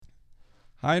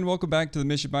Hi, and welcome back to the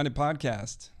Mission Minded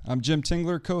Podcast. I'm Jim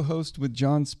Tingler, co-host with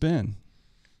John Spinn.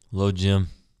 Hello, Jim.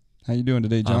 How you doing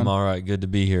today, John? I'm all right. Good to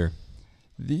be here.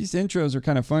 These intros are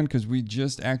kind of fun because we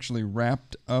just actually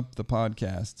wrapped up the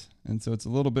podcast, and so it's a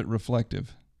little bit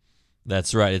reflective.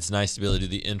 That's right. It's nice to be able to do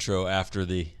the intro after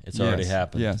it's already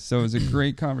happened. Yes, so it was a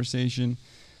great conversation.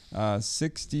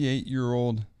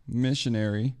 68-year-old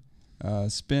missionary,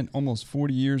 spent almost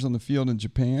 40 years on the field in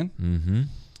Japan,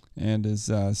 and is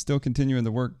still continuing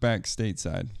the work back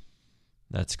stateside.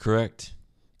 That's correct.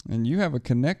 And you have a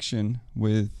connection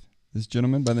with this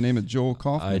gentleman by the name of Joel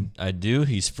Kaufman. I do.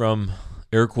 He's from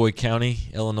Iroquois County,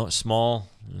 Illinois, small,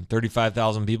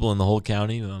 35,000 people in the whole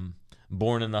county.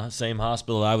 Born in the same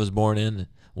hospital I was born in,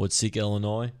 Watseka,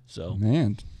 Illinois. So,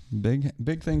 man,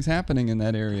 big things happening in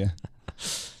that area.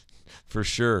 For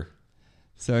sure.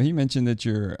 So he mentioned that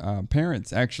your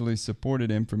parents actually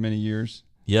supported him for many years.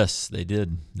 Yes, they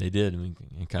did. They did. We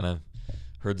kind of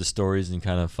heard the stories and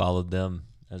kind of followed them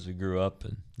as we grew up.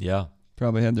 And yeah.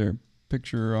 Probably had their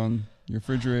picture on your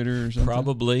refrigerator or something.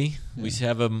 Probably. Yeah. We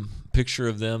have a picture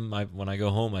of them. When I go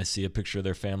home, I see a picture of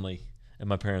their family at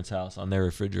my parents' house on their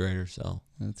refrigerator. So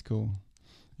that's cool.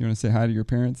 You want to say hi to your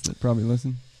parents that probably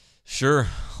listen? Sure.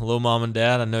 Hello, Mom and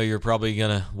Dad. I know you're probably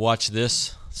going to watch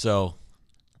this, so.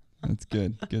 That's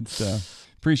good. Good stuff.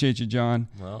 Appreciate you, John.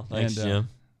 Well, thanks, Jim.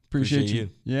 Appreciate you.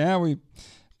 Yeah, we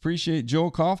appreciate Joel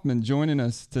Kaufman joining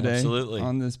us today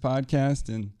on this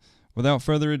podcast. And without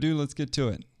further ado, let's get to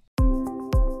it.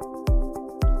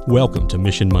 Welcome to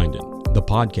Mission Minded, the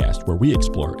podcast where we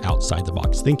explore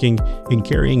outside-the-box thinking in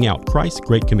carrying out Christ's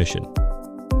Great Commission.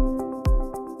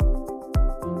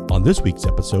 On this week's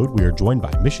episode, we are joined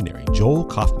by missionary Joel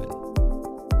Kaufman.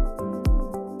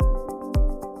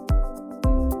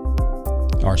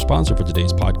 Our sponsor for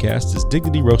today's podcast is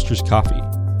Dignity Roasters Coffee.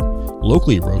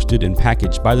 Locally roasted and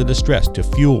packaged by the distressed to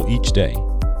fuel each day.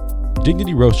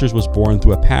 Dignity Roasters was born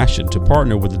through a passion to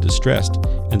partner with the distressed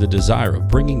and the desire of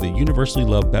bringing the universally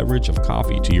loved beverage of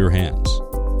coffee to your hands.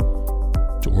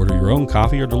 To order your own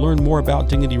coffee or to learn more about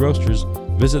Dignity Roasters,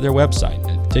 visit their website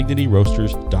at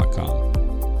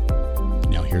dignityroasters.com.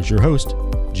 Now here's your host,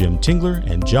 Jim Tingler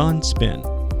and John Spinn.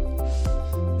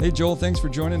 Hey, Joel, thanks for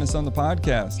joining us on the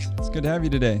podcast. It's good to have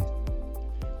you today.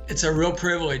 It's a real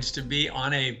privilege to be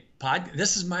on a podcast.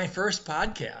 This is my first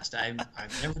podcast. I've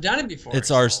never done it before.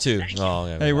 It's ours too. Oh,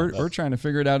 yeah, hey, we're trying to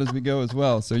figure it out as we go as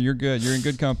well. So you're good. You're in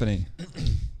good company.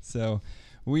 So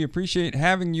we appreciate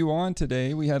having you on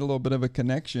today. We had a little bit of a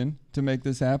connection to make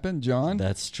this happen, John.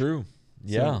 That's true.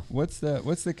 Yeah. So what's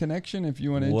the connection? If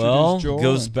you want to introduce Joel. Well, it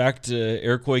goes back to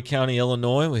Iroquois County,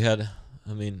 Illinois. We had,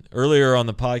 earlier on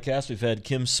the podcast, we've had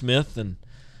Kim Smith and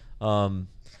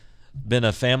been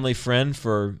a family friend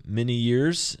for many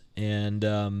years,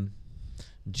 and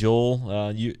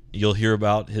Joel, you'll hear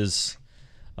about his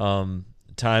time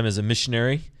as a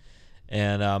missionary,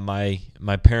 and my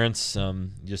parents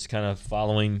just kind of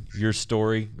following your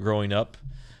story growing up,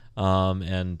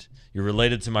 and you're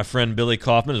related to my friend Billy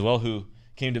Kaufman as well, who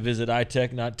came to visit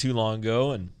iTech not too long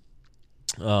ago, and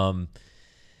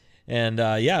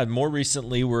more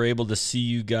recently we're able to see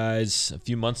you guys a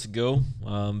few months ago,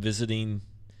 visiting.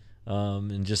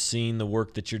 And just seeing the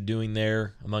work that you're doing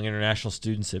there among international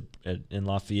students in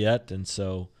Lafayette. And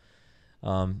so,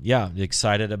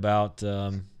 excited about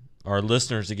our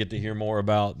listeners to get to hear more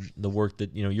about the work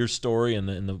that, your story and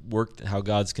the work, how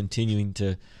God's continuing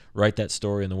to write that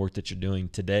story and the work that you're doing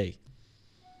today.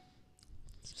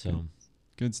 So,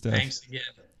 good stuff. Thanks again.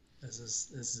 This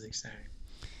is exciting.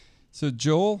 So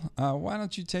Joel, why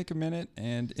don't you take a minute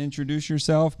and introduce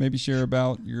yourself, maybe share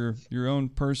about your own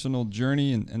personal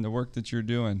journey and the work that you're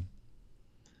doing.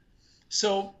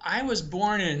 So I was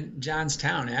born in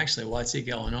Johnstown, actually, Watseka,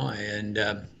 Illinois, and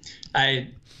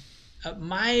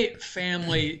my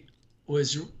family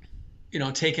was,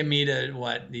 taking me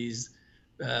to these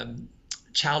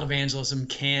child evangelism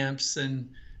camps and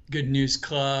good news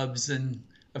clubs and,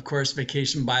 of course,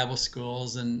 vacation Bible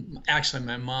schools. And actually,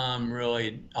 my mom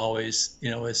really always,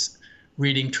 was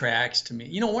reading tracts to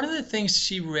me. One of the things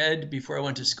she read before I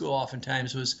went to school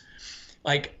oftentimes was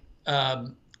like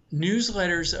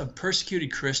newsletters of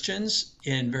persecuted Christians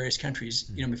in various countries,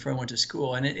 before I went to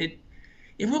school. And it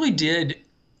really did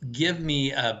give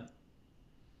me a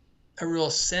real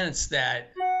sense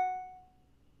that,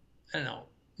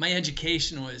 my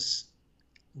education was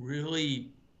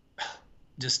really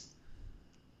just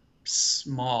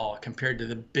small compared to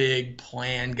the big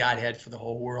plan God had for the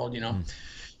whole world,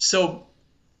 So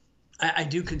I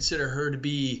do consider her to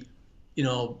be,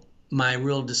 my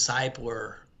real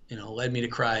discipler, led me to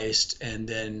Christ. And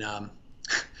then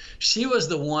she was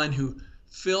the one who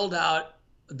filled out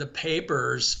the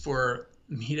papers for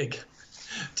me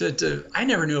to I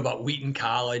never knew about Wheaton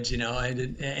College,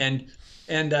 and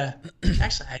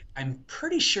actually I'm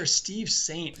pretty sure Steve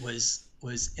Saint was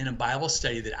in a Bible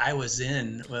study that I was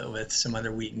in with some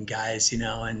other Wheaton guys,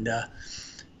 and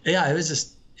yeah, it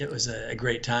was a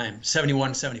great time,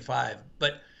 71, 75.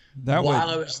 But I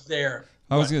was there,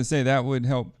 I was going to say that would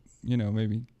help,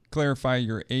 maybe clarify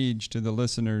your age to the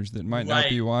listeners that might not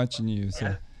be watching you.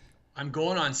 So I'm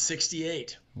going on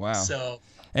 68. Wow. So,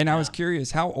 and I was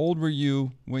curious, how old were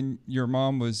you when your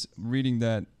mom was reading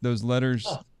those letters?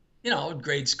 Oh,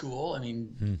 grade school. I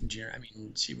mean,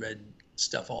 she read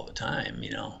stuff all the time,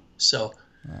 So,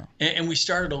 wow. And we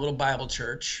started a little Bible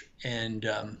church, and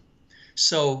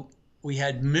so we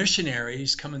had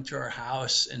missionaries coming through our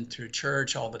house and through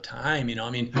church all the time.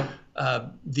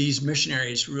 These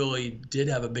missionaries really did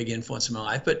have a big influence in my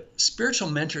life, but spiritual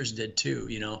mentors did too,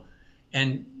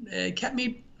 and it kept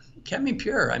me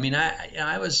pure.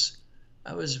 I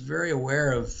was very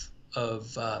aware of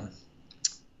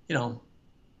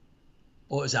what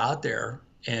was out there,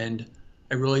 and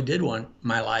I really did want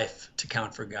my life to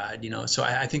count for God, So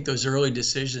I think those early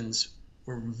decisions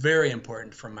were very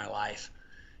important for my life.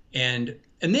 And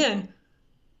then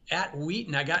at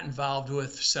Wheaton, I got involved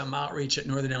with some outreach at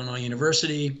Northern Illinois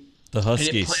University. The Huskies.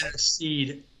 And it planted a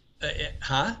seed.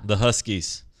 The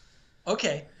Huskies.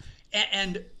 Okay.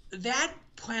 And that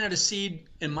planted a seed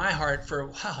in my heart for,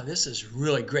 wow, this is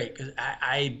really great. Because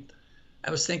I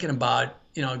was thinking about,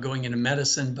 going into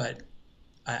medicine, but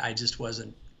I just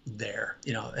wasn't there.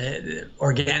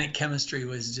 Organic chemistry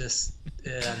was just,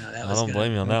 I don't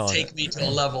blame you on that one. Take me to a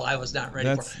level I was not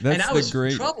ready for. And I was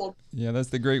troubled. Yeah, that's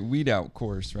the great weed out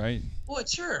course, right? Well,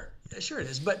 sure it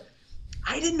is. But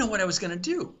I didn't know what I was going to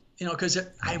do, because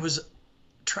I was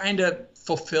trying to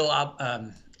fulfill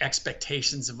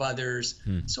expectations of others.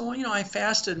 So, I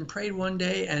fasted and prayed one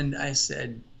day, and I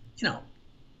said,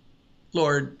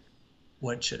 Lord,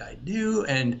 what should I do?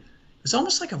 And it was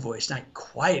almost like a voice, not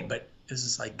quite, but this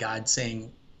is like God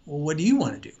saying, well, what do you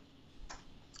want to do?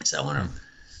 I said, I want to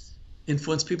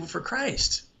influence people for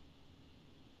Christ.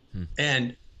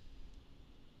 And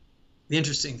the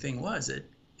interesting thing was it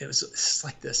was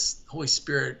like this Holy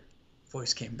Spirit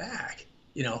voice came back,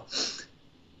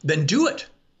 then do it,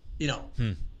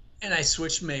 And I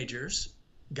switched majors,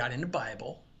 got into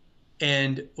Bible.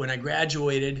 And when I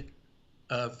graduated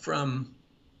from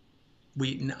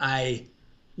Wheaton, I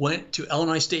went to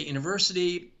Illinois State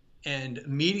University and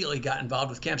immediately got involved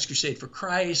with Campus Crusade for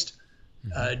Christ,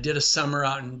 did a summer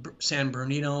out in San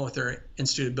Bernardino with their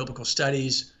Institute of Biblical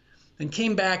Studies, and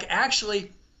came back.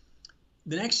 Actually,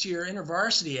 the next year,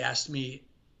 InterVarsity asked me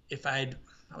if I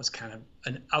was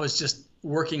just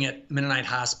working at Mennonite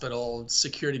Hospital,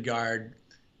 security guard,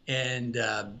 and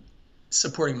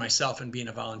supporting myself and being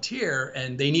a volunteer,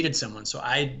 and they needed someone. So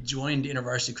I joined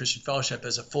InterVarsity Christian Fellowship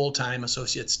as a full-time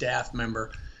associate staff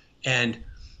member, and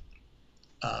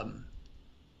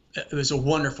it was a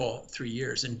wonderful 3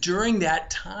 years. And during that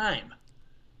time,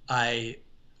 I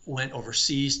went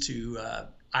overseas to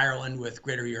Ireland with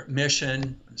Greater Europe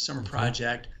Mission, summer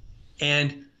project,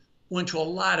 and went to a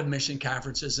lot of mission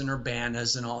conferences and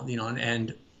Urbanas and all,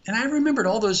 and I remembered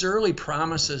all those early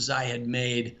promises I had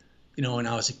made, when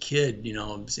I was a kid,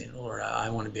 saying, Lord, I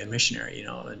want to be a missionary,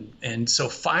 and so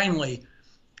finally,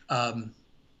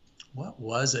 what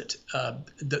was it?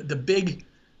 The big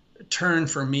turn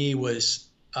for me was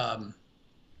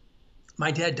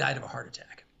my dad died of a heart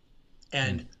attack,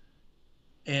 and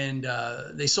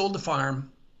they sold the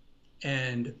farm,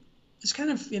 and it's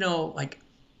kind of like,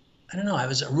 I don't know, I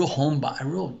was a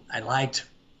real I liked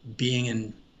being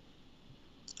in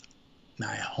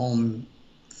my home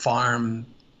farm,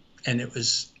 and it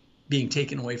was being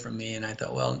taken away from me, and I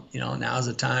thought, well, now's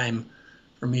the time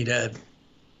for me to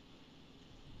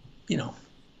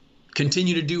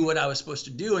continue to do what I was supposed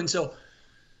to do. And so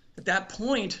at that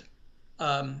point,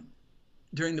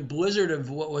 during the blizzard of,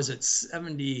 what was it,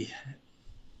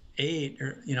 78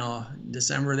 or,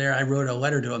 December there, I wrote a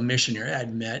letter to a missionary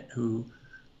I'd met who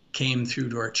came through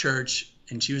to our church,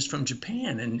 and she was from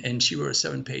Japan, and she wrote a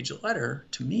 7-page letter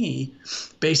to me,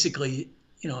 basically,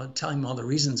 telling me all the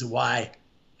reasons why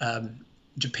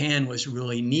Japan was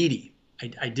really needy.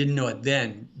 I didn't know it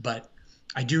then, but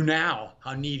I do now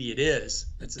how needy it is.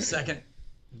 It's the second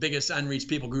biggest unreached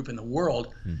people group in the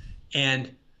world.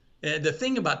 And the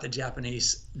thing about the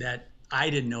Japanese that I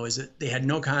didn't know is that they had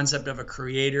no concept of a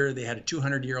creator. They had a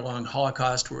 200-year-long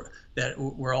Holocaust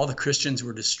where all the Christians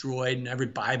were destroyed, and every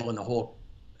Bible in the whole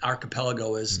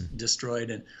archipelago was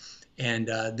destroyed. And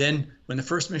then when the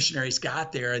first missionaries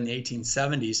got there in the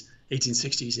 1870s,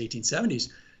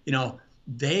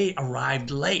 they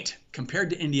arrived late compared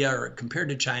to India or compared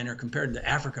to China or compared to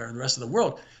Africa or the rest of the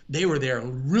world. They were there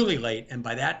really late. And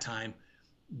by that time,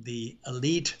 the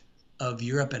elite of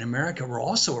Europe and America were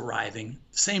also arriving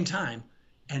at the same time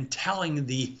and telling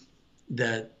the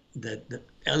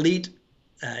elite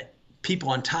people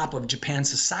on top of Japan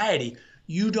society,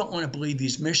 you don't want to believe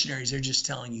these missionaries. They're just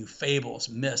telling you fables,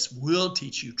 myths. We'll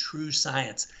teach you true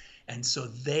science. And so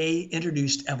they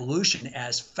introduced evolution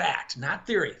as fact, not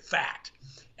theory, fact.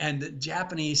 And the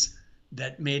Japanese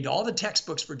that made all the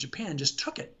textbooks for Japan just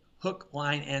took it, hook,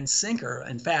 line, and sinker.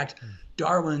 In fact,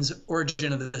 Darwin's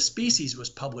Origin of the Species was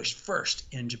published first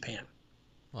in Japan.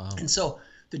 Wow. And so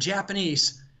the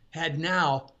Japanese had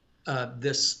now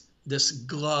this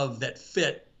glove that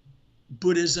fit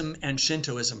Buddhism and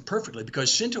Shintoism perfectly, because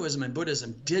Shintoism and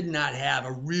Buddhism did not have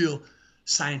a real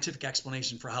scientific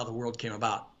explanation for how the world came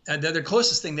about. And the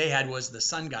closest thing they had was the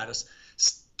sun goddess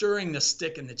stirring the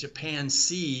stick in the Japan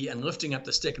Sea and lifting up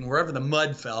the stick, and wherever the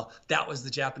mud fell, that was the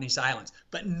Japanese islands.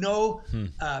 But no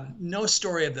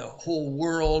story of the whole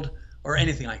world or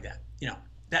anything like that.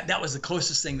 That was the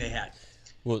closest thing they had.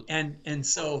 Well, and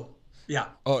so, yeah.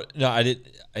 Oh no, I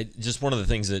just one of the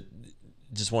things that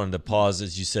just wanted to pause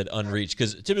as you said unreached,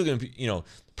 because typically,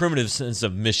 primitive sense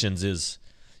of missions is,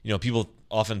 people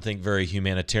often think very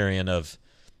humanitarian of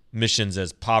missions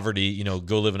as poverty,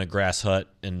 go live in a grass hut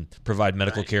and provide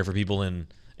medical care for people in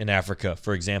Africa,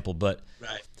 for example. But,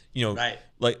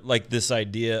 like this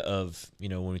idea of,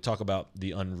 when we talk about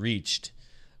the unreached,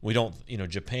 we don't,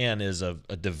 Japan is a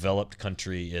developed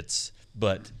country.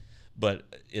 But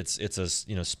it's a,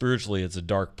 spiritually it's a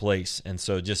dark place. And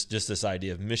so just this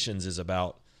idea of missions is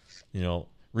about,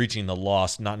 reaching the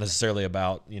lost, not necessarily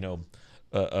about,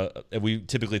 we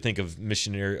typically think of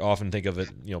missionary, often think of it,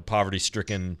 poverty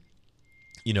stricken,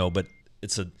 but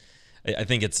I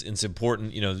think it's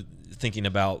important, thinking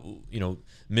about,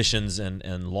 missions and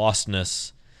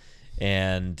lostness,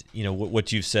 and,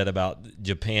 what you've said about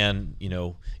Japan,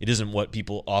 it isn't what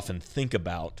people often think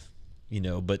about,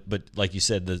 but like you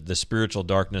said, the spiritual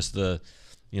darkness, the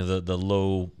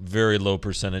low, very low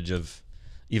percentage of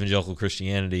evangelical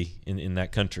Christianity in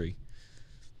that country.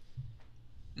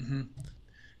 Mm-hmm.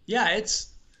 Yeah,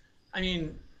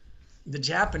 the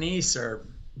Japanese are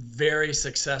very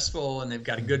successful, and they've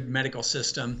got a good medical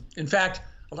system. In fact,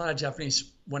 a lot of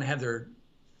Japanese want to have their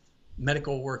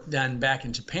medical work done back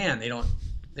in Japan. They don't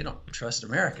trust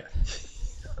America.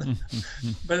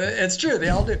 But it's true, they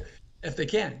all do if they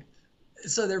can.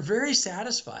 So they're very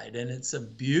satisfied, and it's a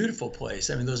beautiful place.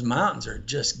 Those mountains are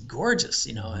just gorgeous,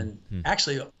 and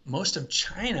actually most of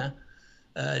China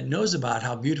knows about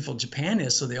how beautiful Japan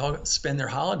is, so they all spend their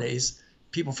holidays.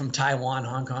 People from Taiwan,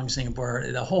 Hong Kong, Singapore,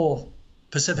 the whole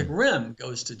Pacific Rim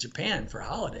goes to Japan for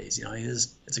holidays.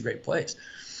 It's a great place.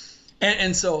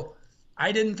 And so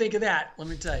I didn't think of that. Let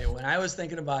me tell you, when I was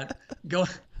thinking about going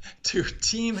to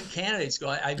team candidate school,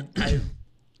 I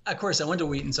of course I went to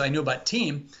Wheaton, so I knew about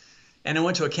team. And I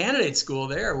went to a candidate school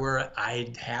there where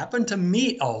I happened to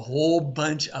meet a whole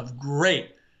bunch of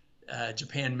great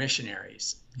Japan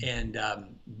missionaries. And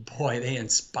boy, they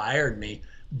inspired me.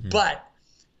 But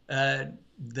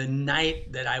the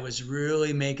night that I was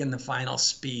really making the final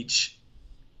speech,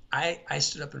 I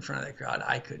stood up in front of that crowd.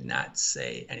 I could not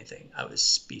say anything. I was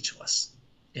speechless.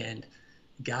 And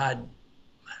God,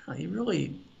 I don't know,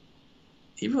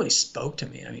 he really spoke to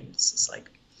me. It's just like,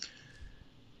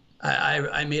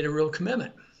 I made a real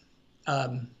commitment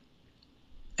in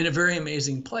a very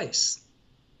amazing place.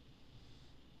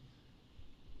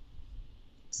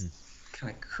 It's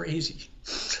kind of crazy,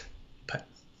 but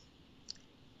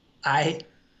I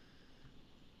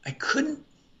couldn't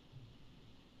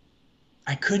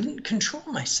control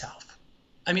myself.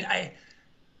 I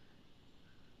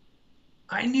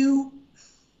knew,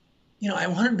 I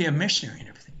wanted to be a missionary and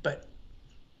everything, but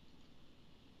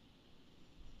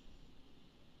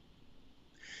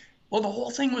the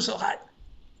whole thing was a lot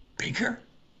bigger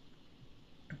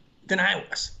than I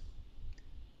was.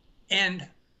 And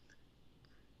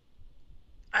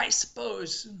I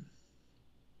suppose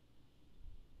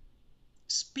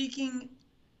speaking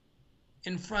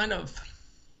in front of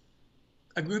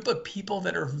a group of people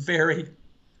that are very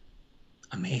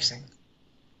amazing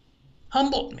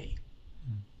humbled me,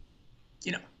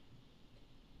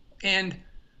 and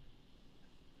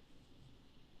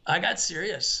I got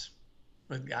serious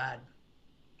with God.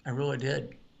 I really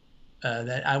did.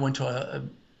 That I went to a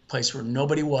place where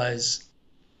nobody was,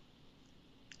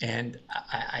 and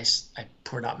I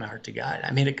poured out my heart to God. I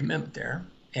made a commitment there,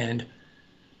 and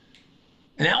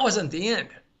that wasn't the end,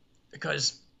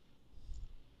 because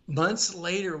months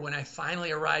later, when I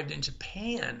finally arrived in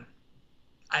Japan,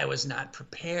 I was not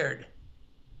prepared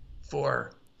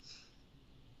for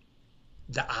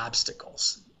the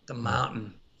obstacles, the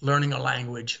mountain, learning a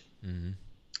language.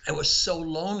 I was so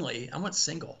lonely. I went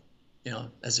single,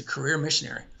 as a career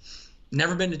missionary.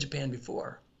 Never been to Japan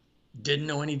before. Didn't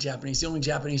know any Japanese. The only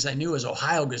Japanese I knew was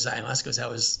Ohio gozaimasu, because that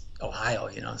was Ohio,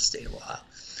 the state of Ohio.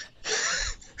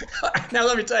 Now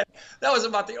let me tell you, that was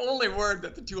about the only word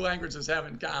that the two languages have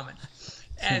in common.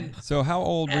 And so how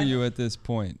old were you at this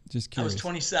point? Just I curious. was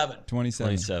 27.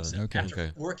 27.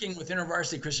 Okay. Working with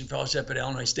InterVarsity Christian Fellowship at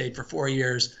Illinois State for 4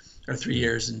 years, or 3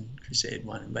 years, and Crusade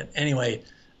 1. But anyway,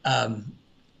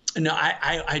 no,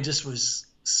 I just was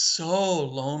so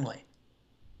lonely.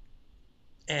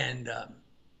 And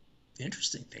the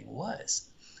interesting thing was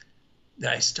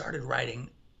that I started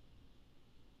writing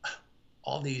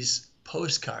all these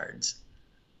postcards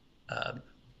to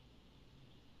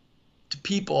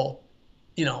people,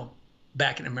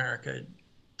 back in America,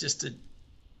 just to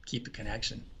keep a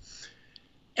connection.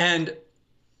 And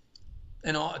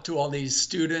to all these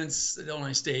students at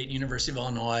Illinois State, University of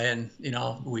Illinois, and,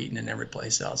 Wheaton and every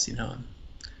place else,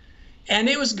 And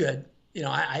it was good.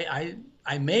 I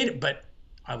made it, but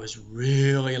I was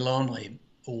really lonely.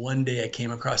 One day I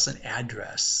came across an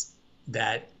address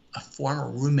that a former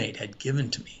roommate had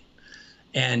given to me.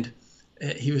 And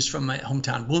he was from my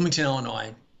hometown, Bloomington,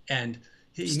 Illinois. And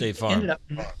he State Farm. ended up,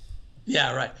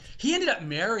 yeah, right. He ended up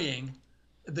marrying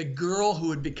the girl who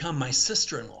would become my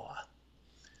sister-in-law.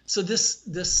 So this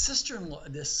sister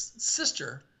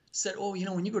said, "Oh,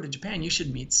 when you go to Japan, you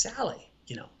should meet Sally."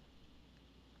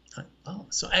 Oh,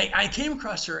 so I came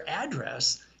across her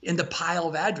address in the pile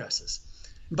of addresses.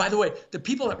 And by the way, the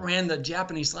people that ran the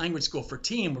Japanese language school for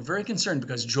Team were very concerned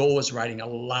because Joel was writing a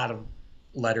lot of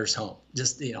letters home.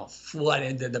 Just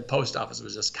flooded. The post office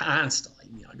was just constantly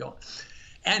going.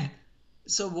 And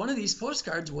so one of these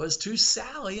postcards was to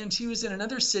Sally, and she was in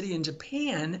another city in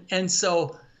Japan. And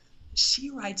so she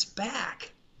writes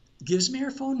back, gives me her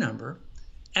phone number,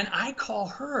 and I call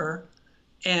her,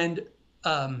 and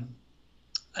I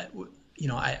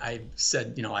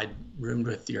said, I roomed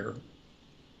with your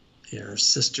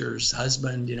sister's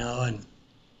husband, and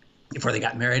before they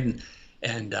got married,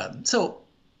 and so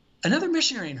another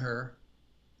missionary and her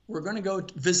were going to go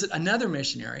visit another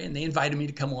missionary, and they invited me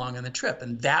to come along on the trip,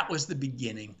 and that was the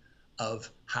beginning of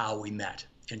how we met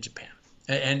in Japan.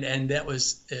 And it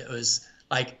was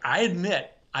like, I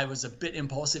admit I was a bit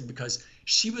impulsive because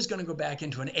she was going to go back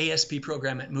into an ASP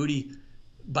program at Moody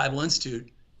Bible Institute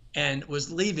and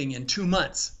was leaving in 2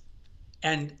 months.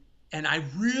 And I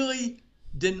really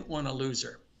didn't want to lose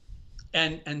her.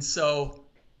 And so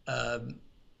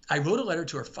I wrote a letter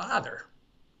to her father,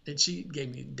 and she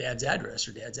gave me her dad's address.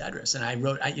 And I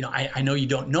wrote, I know you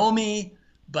don't know me,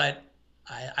 but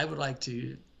I would like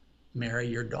to marry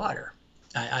your daughter.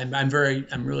 I'm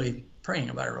really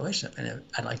praying about our relationship, and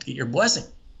I'd like to get your blessing.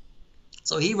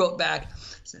 So he wrote back,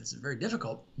 said it's very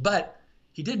difficult, but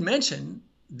he did mention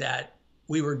that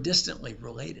we were distantly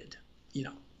related,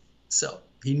 so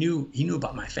he knew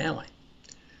about my family.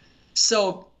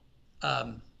 So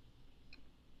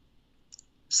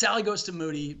Sally goes to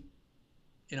Moody,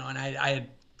 and I had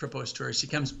proposed to her. She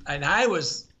comes, and I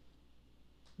was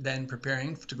then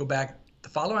preparing to go back the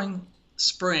following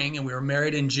spring, and we were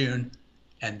married in June,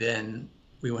 and then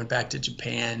we went back to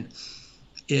Japan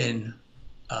in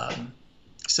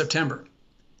September,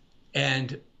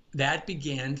 and that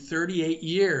began 38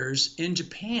 years in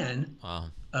Japan.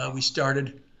 Wow. We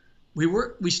started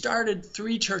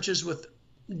 3 churches with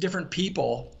different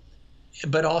people,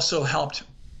 but also helped,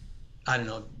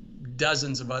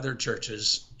 dozens of other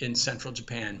churches in central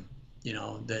Japan,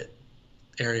 the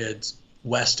area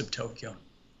west of Tokyo.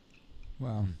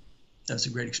 Wow. That was a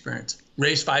great experience.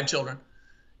 Raised 5 children.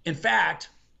 In fact,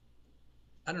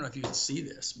 I don't know if you can see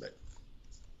this, but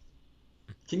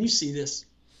can you see this?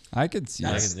 I could see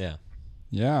it. Yeah.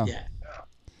 Yeah. Yeah.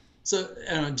 So,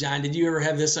 I don't know, John, did you ever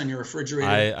have this on your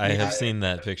refrigerator? I have seen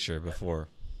that picture before.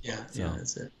 Yeah,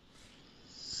 that's it.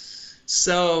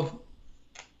 So,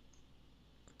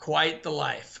 quite the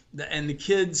life. And the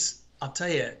kids, I'll tell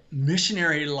you,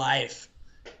 missionary life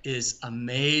is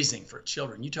amazing for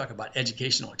children. You talk about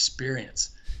educational experience.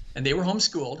 And they were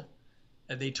homeschooled.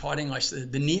 They taught English.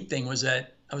 The neat thing was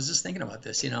that, I was just thinking about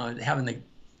this, having the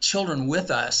children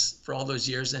with us for all those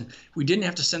years, and we didn't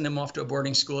have to send them off to a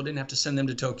boarding school, didn't have to send them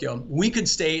to Tokyo. We could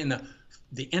stay in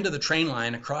the end of the train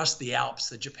line across the Alps,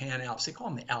 the Japan Alps. They call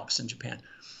them the Alps in Japan.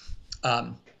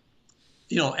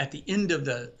 At the end of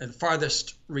the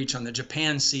farthest reach on the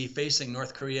Japan Sea, facing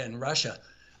North Korea and Russia.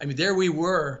 There we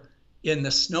were in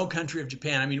the snow country of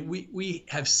Japan. We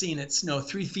have seen it snow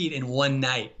 3 feet in one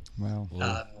night. Wow.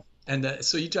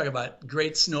 So you talk about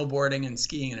great snowboarding and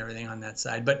skiing and everything on that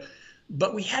side. But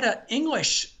But we had an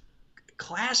English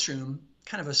classroom,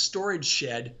 kind of a storage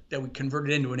shed that we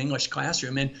converted into an English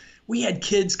classroom. And we had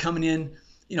kids coming in,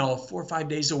 4 or 5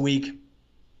 days a week.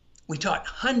 We taught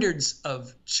hundreds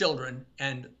of children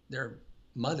and their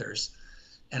mothers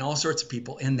and all sorts of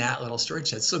people in that little storage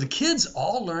shed. So the kids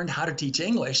all learned how to teach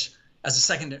English as a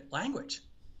second language,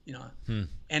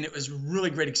 and it was a really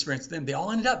great experience for them. They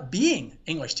all ended up being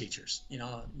English teachers,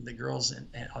 the girls and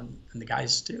the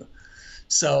guys too.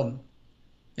 So,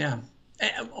 yeah,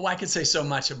 well, I could say so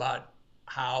much about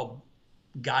how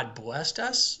God blessed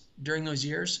us during those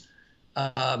years.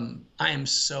 I am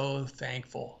so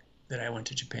thankful that I went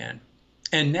to Japan.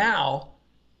 And now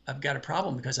I've got a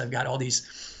problem because I've got all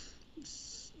these,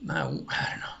 I don't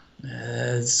know,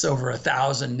 it's over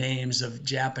 1,000 names of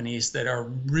Japanese that are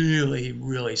really,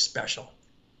 really special.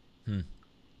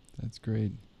 That's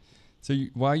great. So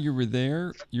while you were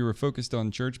there, you were focused on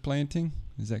church planting.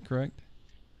 Is that correct?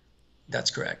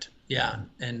 That's correct. Yeah.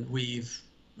 And we've,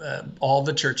 all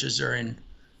the churches are in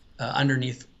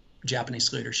underneath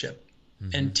Japanese leadership.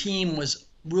 And Team was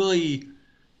really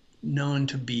known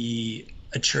to be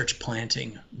a church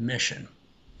planting mission.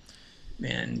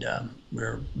 And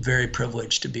we're very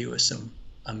privileged to be with some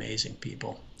amazing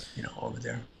people, over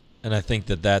there. And I think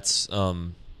that's,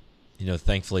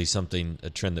 thankfully a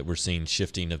trend that we're seeing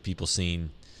shifting of people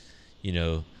seeing,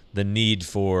 the need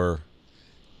for,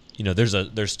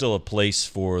 there's still a place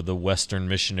for the Western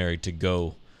missionary to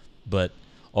go, but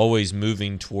always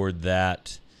moving toward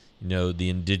that, the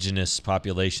indigenous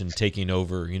population taking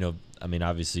over,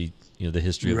 obviously, the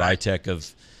history of ITEC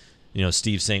of,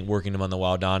 Steve Saint working them on the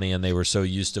Waodani, and they were so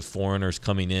used to foreigners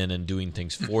coming in and doing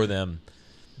things for them.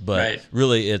 But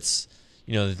really it's,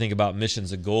 the thing about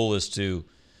missions, the goal is to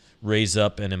raise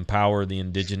up and empower the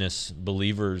indigenous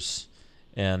believers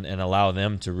and allow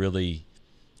them to really,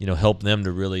 help them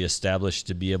to really establish,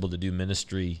 to be able to do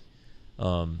ministry.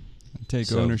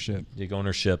 Take ownership.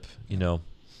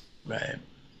 Right.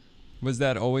 Was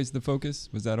that always the focus?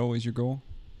 Was that always your goal?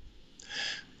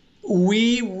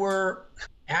 We were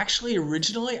actually,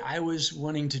 originally, I was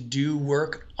wanting to do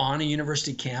work on a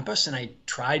university campus, and I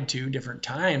tried to different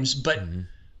times, but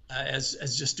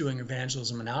as just doing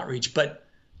evangelism and outreach. But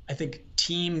I think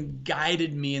Team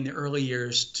guided me in the early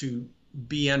years to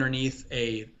be underneath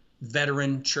a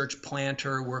veteran church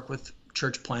planter, work with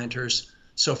church planters.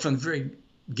 So from the very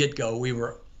get-go, we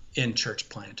were in church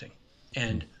planting.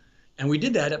 And we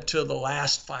did that up to the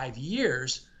last 5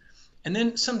 years. And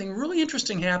then something really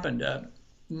interesting happened.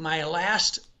 My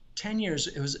last 10 years,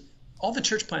 it was all the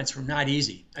church plants were not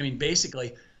easy. I mean,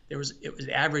 basically, it was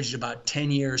averaged about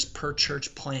 10 years per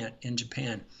church plant in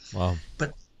Japan. Wow.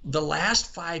 But the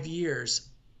last 5 years,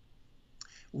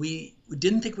 we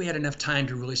didn't think we had enough time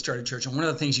to really start a church. And one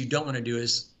of the things you don't want to do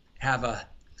is have a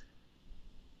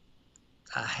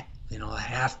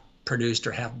half-produced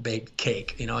or half-baked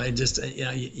cake. It just,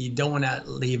 you don't want to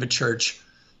leave a church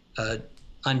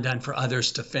undone for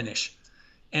others to finish.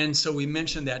 And so we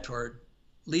mentioned that to our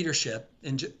leadership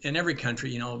in every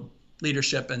country.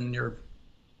 Leadership and your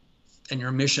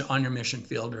mission on your mission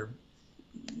field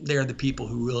they're the people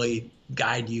who really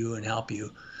guide you and help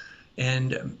you.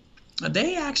 And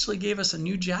they actually gave us a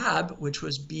new job, which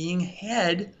was being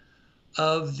head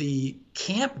of the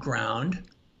campground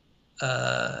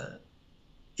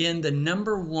in the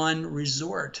 #1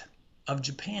 resort of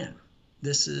Japan.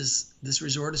 This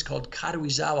resort is called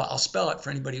Karuizawa. I'll spell it for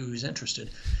anybody who's interested.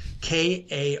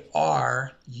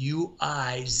 Karuizawa,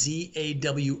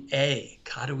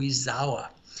 Karuizawa.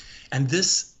 And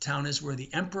this town is where the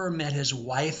emperor met his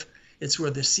wife. It's where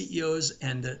the CEOs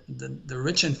and the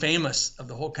rich and famous of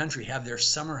the whole country have their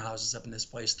summer houses up in this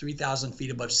place, 3,000 feet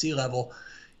above sea level,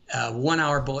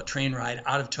 1-hour bullet train ride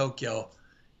out of Tokyo.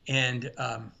 And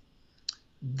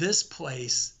this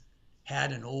place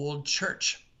had an old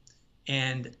church.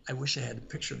 And I wish I had a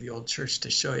picture of the old church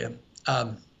to show you.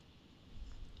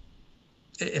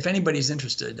 If anybody's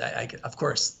interested, of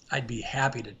course, I'd be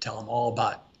happy to tell them all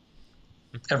about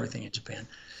everything in Japan.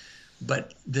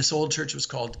 But this old church was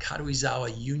called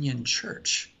Karuizawa Union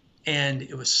Church. And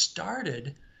it was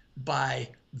started by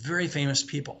very famous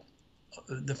people.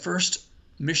 The first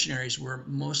missionaries were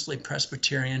mostly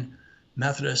Presbyterian,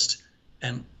 Methodist,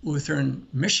 and Lutheran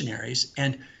missionaries.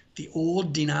 And the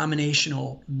old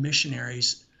denominational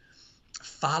missionaries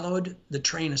followed the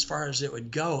train as far as it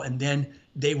would go, and then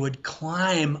they would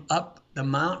climb up the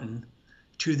mountain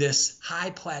to this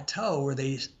high plateau where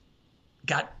they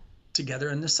got together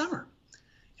in the summer.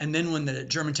 And then when the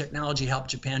German technology helped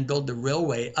Japan build the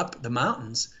railway up the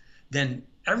mountains, then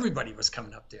everybody was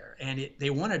coming up there. And they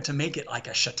wanted to make it like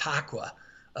a Chautauqua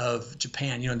of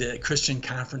Japan, the Christian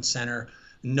Conference Center,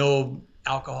 no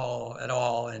alcohol at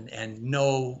all, and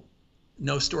no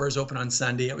stores open on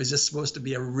Sunday. It was just supposed to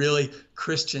be a really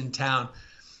Christian town.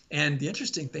 And the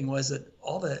interesting thing was that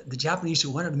all the Japanese who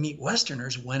wanted to meet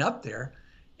Westerners went up there,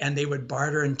 and they would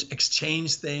barter and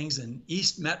exchange things, and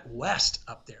East met West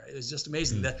up there. It was just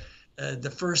amazing. The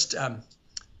first Edwin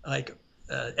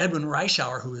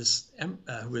Reischauer, who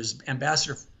was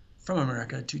ambassador from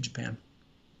America to Japan,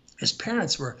 his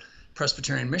parents were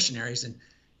Presbyterian missionaries, and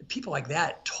people like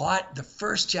that taught the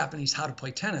first Japanese how to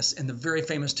play tennis in the very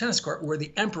famous tennis court where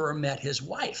the emperor met his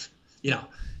wife. And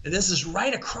this is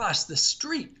right across the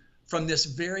street from this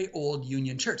very old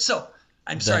Union church. So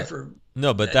I'm sorry for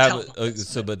but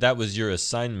that was your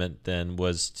assignment then,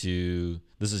 was to,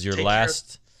 this is your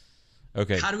last.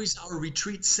 Okay. Karuizawa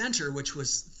Retreat Center, which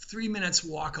was 3 minutes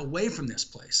walk away from this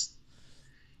place,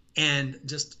 and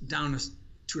just down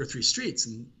 2 or 3 streets,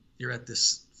 and you're at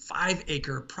this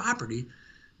 5-acre property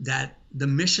that the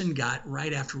mission got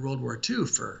right after World War II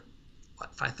for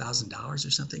what, $5,000 or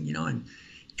something,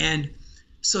 and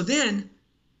so then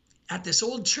at this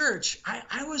old church,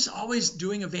 I was always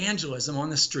doing evangelism on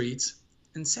the streets,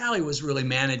 and Sally was really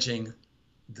managing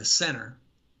the center,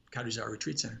 Karuizawa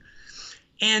Retreat Center,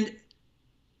 and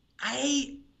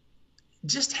I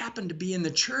just happened to be in the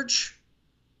church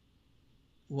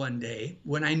one day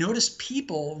when I noticed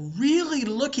people really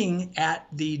looking at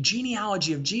the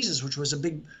genealogy of Jesus, which was a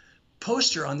big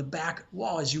poster on the back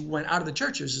wall as you went out of the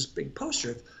church. There was this big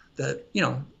poster of the,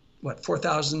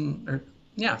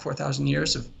 4,000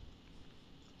 years of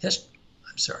history.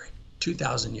 I'm sorry,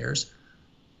 2,000 years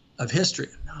of history.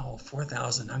 No,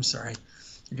 4,000. I'm sorry.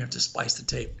 You're gonna have to splice the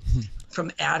tape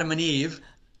from Adam and Eve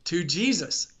to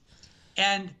Jesus.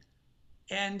 And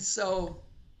so,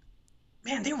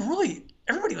 man,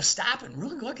 everybody was stopping,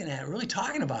 really looking at it, really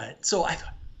talking about it. So I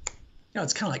thought,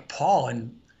 it's kind of like Paul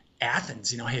in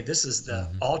Athens, hey, this is the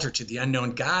altar to the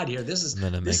unknown God here. This is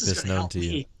going to help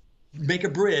me make a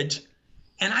bridge.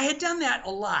 And I had done that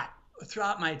a lot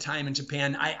throughout my time in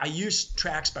Japan. I used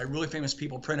tracts by really famous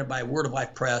people printed by Word of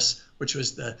Life Press, which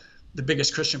was the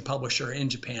biggest Christian publisher in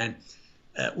Japan.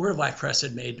 Word of Life Press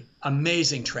had made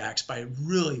amazing tracts by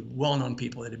really well-known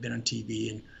people that had been on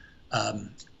TV,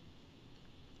 and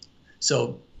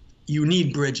so you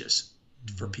need bridges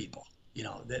for people.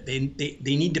 That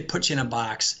they need to put you in a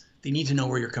box. They need to know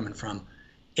where you're coming from,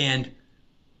 and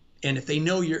if they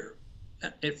know you're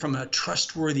from a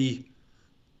trustworthy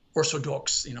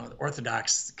Orthodox,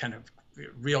 Orthodox kind of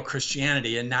real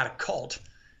Christianity and not a cult,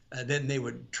 then they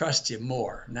would trust you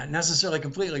more. Not necessarily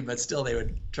completely, but still they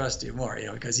would trust you more,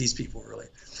 because these people really.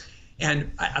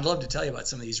 And I'd love to tell you about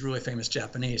some of these really famous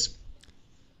Japanese.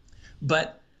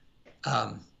 But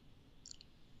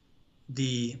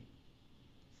the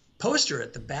poster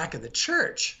at the back of the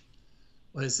church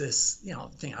was this,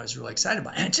 thing I was really excited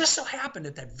about. And it just so happened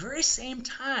at that very same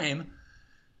time,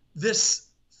 this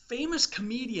famous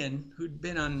comedian who'd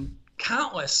been on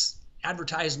countless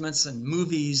advertisements and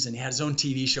movies, and he had his own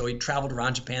TV show. He traveled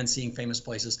around Japan seeing famous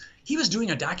places. He was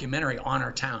doing a documentary on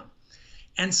our town.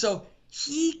 And so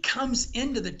he comes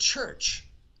into the church,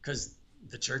 because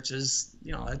the church is,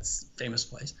 it's a famous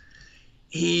place.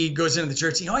 He goes into the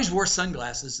church. He always wore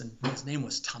sunglasses, and his name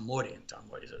was Tamori. And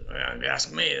Tamori said,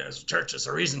 ask me, this church is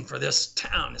the reason for this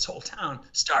town. This whole town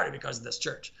started because of this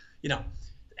church.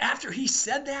 After he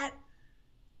said that,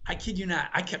 I kid you not,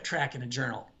 I kept tracking a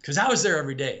journal, because I was there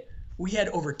every day. We had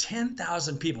over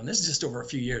 10,000 people, and this is just over a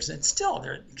few years. And still,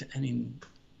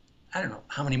 I don't know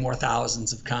how many more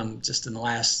thousands have come just in the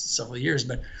last several years,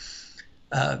 but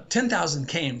 10,000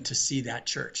 came to see that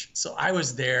church. So I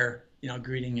was there,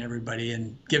 greeting everybody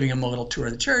and giving them a little tour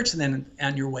of the church. And then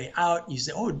on your way out, you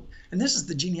say, oh, and this is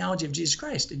the genealogy of Jesus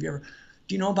Christ. Do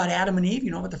you know about Adam and Eve?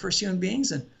 You know about the first human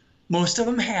beings? And most of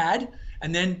them had.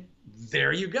 And then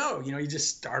there you go. You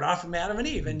just start off from Adam and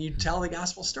Eve, and you tell the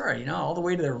gospel story, all the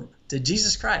way to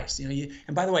Jesus Christ. And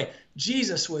by the way,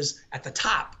 Jesus was at the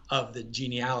top of the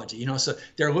genealogy. So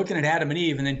they're looking at Adam and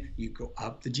Eve, and then you go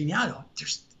up the genealogy.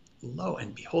 There's lo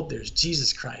and behold, there's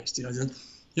Jesus Christ. There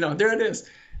it is.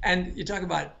 And you talk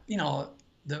about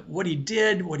what he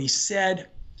did, what he said.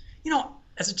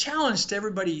 As a challenge to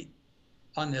everybody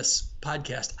on this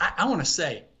podcast, I want to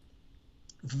say,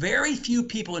 very few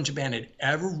people in Japan had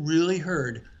ever really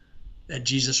heard that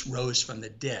Jesus rose from the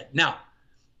dead. Now,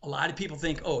 a lot of people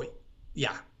think, oh,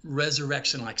 yeah,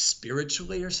 resurrection like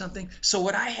spiritually or something. So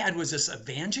what I had was this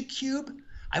EvangeCube.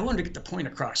 I wanted to get the point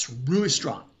across really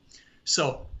strong.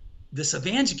 So this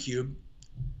EvangeCube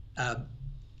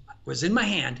was in my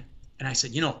hand, and I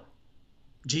said,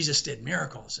 Jesus did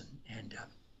miracles, and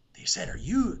they said, "Are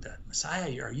you the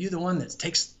Messiah? Are you the one that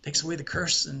takes away the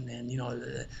curse and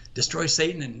destroys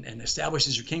Satan and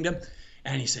establishes your kingdom?"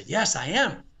 And he said, "Yes, I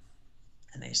am."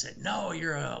 And they said, "No,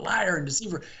 you're a liar and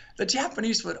deceiver." The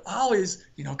Japanese would always,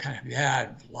 kind of,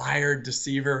 "Yeah, liar,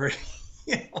 deceiver."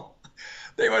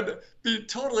 They would be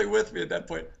totally with me at that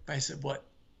point. But I said, "What?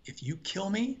 If you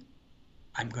kill me,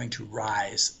 I'm going to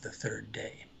rise the third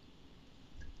day."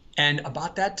 And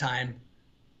about that time,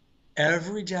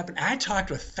 I talked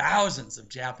with thousands of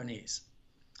Japanese.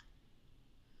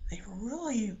 They were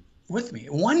really with me.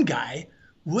 One guy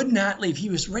would not leave. He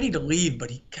was ready to leave, but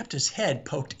he kept his head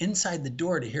poked inside the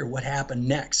door to hear what happened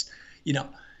next.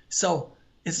 So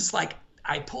it's just like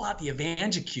I pull out the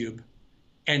EvangeCube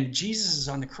and Jesus is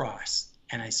on the cross.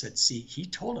 And I said, "See, he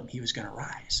told him he was going to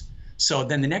rise." So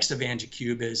then the next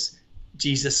EvangeCube is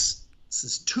Jesus'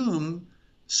 tomb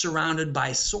surrounded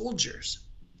by soldiers.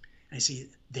 And I see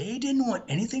they didn't want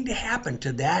anything to happen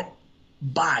to that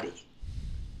body.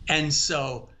 And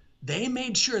so they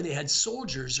made sure they had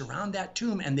soldiers around that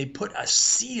tomb, and they put a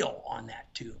seal on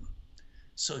that tomb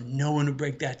so no one would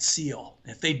break that seal.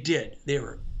 And if they did, they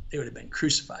would have been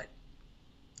crucified.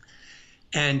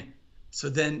 And so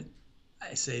then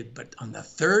I say, but on the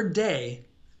third day,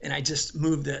 and I just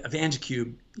moved the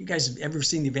EvangeCube. You guys have ever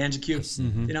seen the EvangeCube?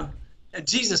 Mm-hmm. And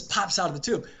Jesus pops out of the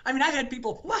tomb. I mean, I've had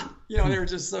people, they were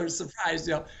just sort of surprised,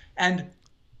 and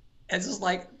it's just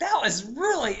like, that was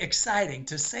really exciting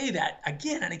to say that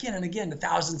again and again and again to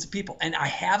thousands of people. And I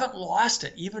haven't lost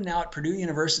it, even now at Purdue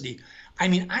University. I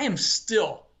mean, I am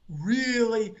still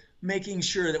really making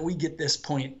sure that we get this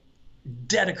point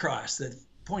dead across. The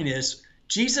point is,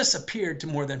 Jesus appeared to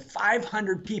more than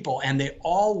 500 people, and they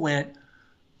all went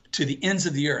to the ends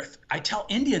of the earth. I tell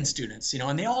Indian students,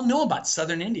 and they all know about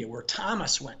southern India, where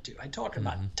Thomas went to. I talk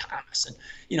about Thomas and,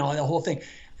 the whole thing.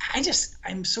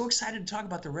 I'm so excited to talk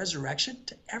about the resurrection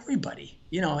to everybody,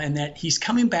 and that he's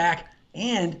coming back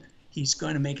and he's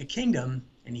going to make a kingdom,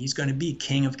 and he's going to be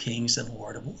King of Kings and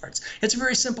Lord of Lords. It's a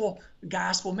very simple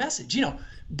gospel message,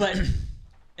 but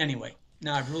anyway,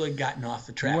 now I've really gotten off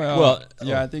the track. Well,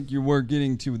 I think you were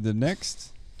getting to the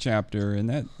next chapter, and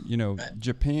that,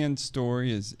 Japan's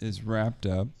story is wrapped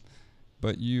up,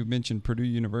 but you mentioned Purdue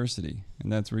University,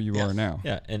 and that's where you are now.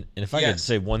 Yeah, and if I could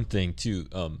say one thing too,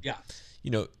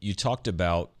 you talked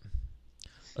about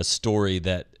a story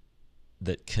that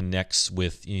connects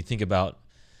with, you think about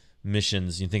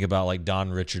missions, you think about like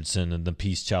Don Richardson and the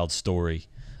Peace Child story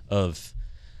of,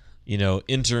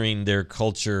 entering their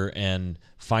culture and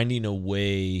finding a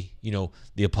way,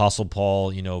 the Apostle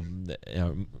Paul,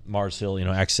 Mars Hill,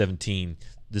 Acts 17,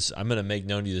 this, I'm going to make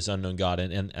known to you this unknown God.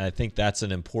 And I think that's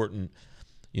an important,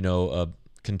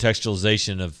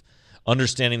 contextualization of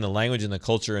understanding the language and the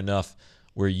culture enough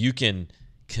where you can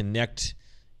connect,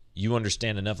 you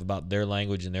understand enough about their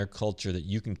language and their culture that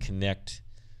you can connect.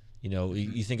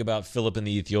 You think about Philip and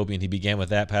the Ethiopian, he began with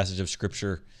that passage of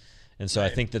scripture. And so I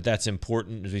think that that's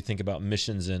important as we think about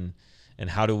missions and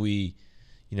how do we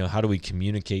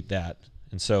communicate that?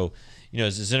 And so,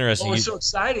 it's interesting. What was so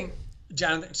exciting,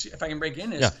 Jonathan, if I can break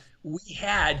in, is we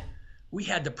had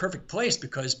the perfect place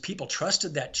because people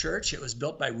trusted that church. It was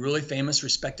built by really famous,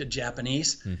 respected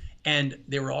Japanese, and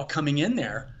they were all coming in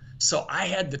there. So I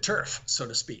had the turf, so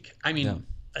to speak. I mean,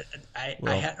 I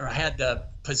had the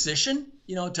position,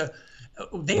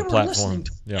 they were platform. Listening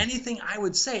to anything I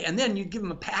would say. And then you'd give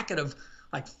them a packet of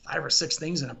like 5 or 6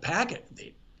 things in a packet.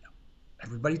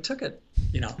 Everybody took it,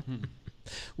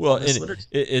 Well,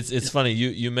 it's funny.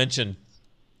 You mentioned,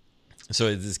 so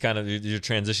it's kind of your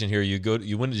transition here.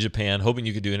 You went to Japan hoping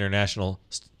you could do international,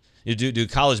 you do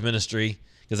college ministry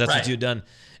because that's what you've done.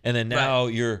 And then now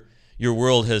your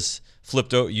world has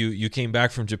flipped out. You came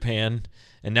back from Japan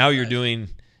and now you're doing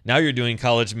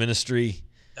college ministry.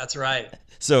 That's right.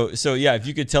 So if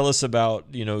you could tell us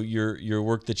about, your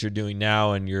work that you're doing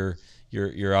now and your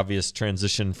obvious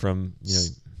transition from,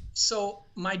 So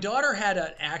my daughter had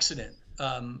an accident.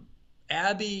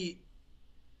 Abby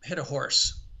hit a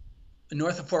horse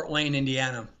north of Fort Wayne,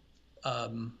 Indiana,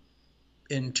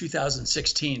 in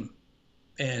 2016.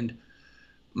 And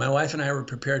my wife and I were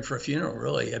prepared for a funeral,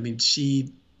 really. I mean,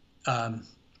 she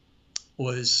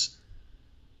was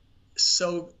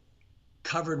so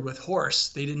covered with horse,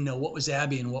 they didn't know what was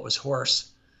Abby and what was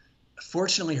horse.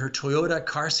 Fortunately, her Toyota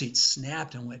car seat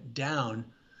snapped and went down.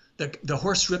 The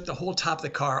horse ripped the whole top of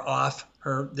the car off.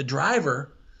 The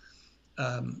driver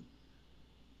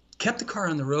kept the car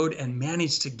on the road and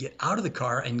managed to get out of the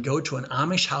car and go to an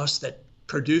Amish house that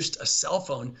produced a cell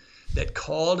phone that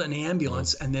called an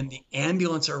ambulance. And then the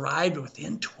ambulance arrived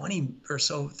within 20 or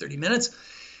so, 30 minutes.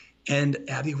 And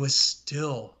Abby was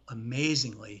still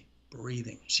amazingly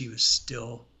breathing. She was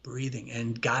still breathing,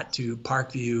 and got to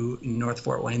Parkview in North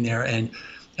Fort Wayne there, and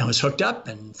was hooked up.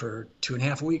 And for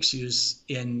 2.5 weeks, she was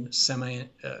in semi-comatose,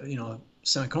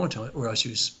 where she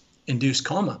was induced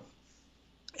coma,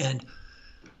 and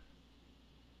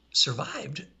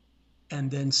survived, and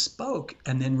then spoke,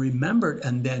 and then remembered,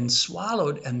 and then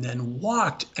swallowed, and then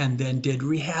walked, and then did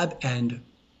rehab. And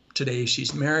today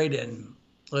she's married and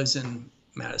lives in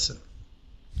Madison.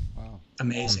 Wow.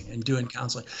 Amazing. And doing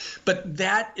counseling. But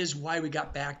that is why we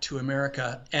got back to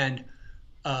America. And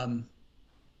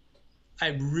I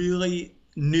really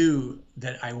knew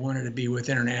that I wanted to be with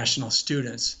international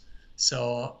students.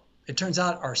 So it turns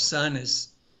out our son is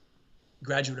a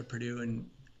graduate of Purdue and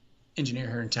engineer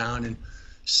here in town. And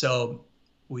so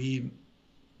we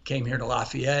came here to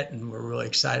Lafayette, and we're really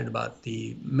excited about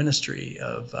the ministry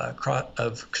of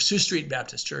Sioux Street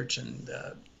Baptist Church and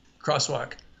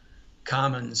Crosswalk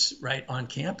Commons right on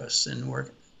campus, and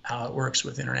how it works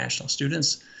with international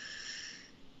students.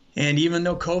 And even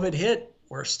though COVID hit,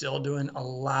 we're still doing a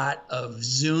lot of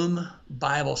Zoom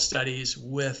Bible studies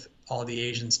with all the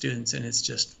Asian students, and it's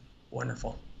just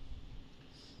wonderful.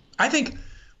 I think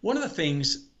one of the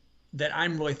things that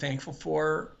I'm really thankful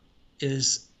for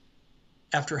is,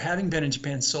 after having been in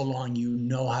Japan so long, you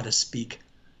know how to speak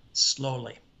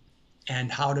slowly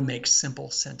and how to make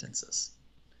simple sentences.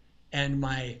 And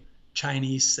my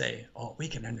Chinese say, "Oh, we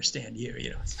can understand you,"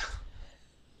 you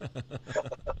know.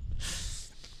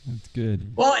 That's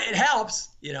good. Well, it helps,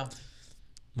 you know.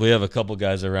 We have a couple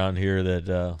guys around here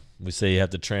that we say you have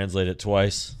to translate it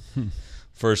twice.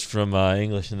 First from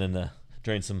English, and then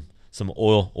drain some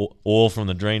oil from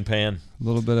the drain pan. A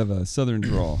little bit of a southern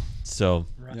drawl. So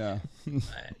Right. Yeah.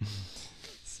 Right.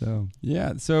 So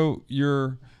yeah. So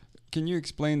can you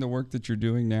explain the work that you're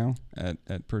doing now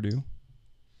at Purdue?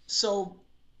 So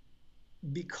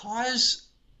because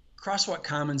Crosswalk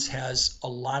Commons has a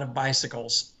lot of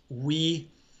bicycles, we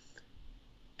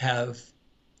have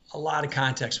a lot of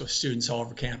contacts with students all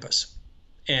over campus.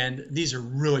 And these are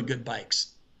really good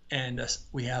bikes. And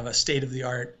we have a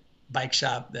state-of-the-art bike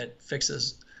shop that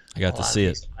fixes I got to see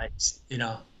it. bikes, you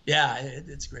know. Yeah,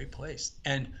 it's a great place.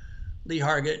 And Lee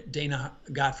Hargett, Dana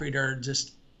Gottfried are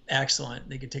just excellent.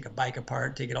 They could take a bike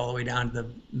apart, take it all the way down to the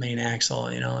main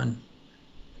axle, you know, and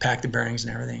pack the bearings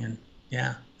and everything. And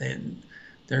yeah,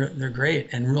 they're great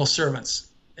and real servants.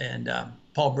 And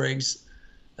Paul Briggs,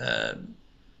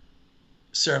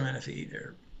 Sarah Menifee,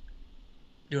 they're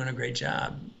doing a great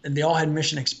job. And they all had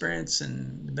mission experience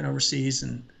and been overseas.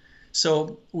 And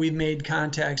so we've made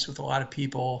contacts with a lot of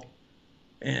people,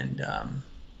 and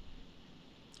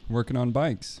Working on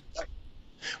bikes.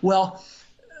 well,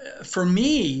 for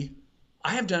me,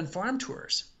 I have done farm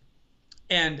tours.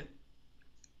 And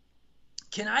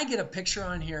can I get a picture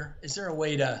on here? Is there a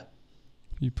way to,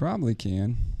 You probably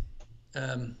can.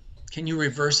 can you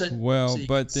reverse it? Well, so you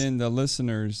but can then the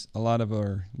listeners, a lot of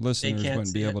our listeners can't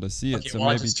wouldn't be see it? able to see it. Okay, So well,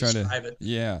 I'll maybe just try to, describe it.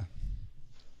 yeah.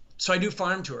 So I do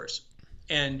farm tours,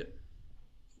 and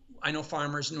I know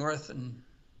farmers north and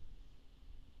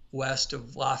west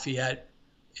of Lafayette,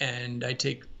 and I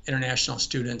take international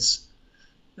students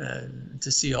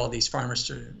to see all these farmers,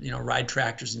 to ride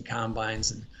tractors and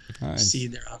combines and Nice. see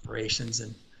their operations,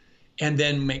 and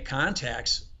then make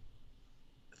contacts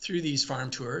through these farm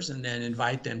tours, and then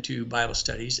invite them to Bible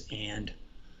studies and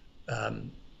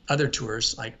other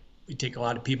tours. Like we take a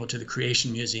lot of people to the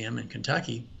Creation Museum in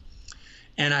Kentucky.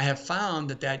 And I have found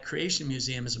that Creation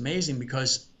Museum is amazing,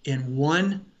 because in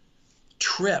one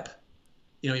trip,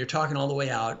 you're talking all the way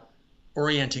out,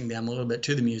 orienting them a little bit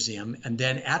to the museum. And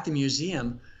then at the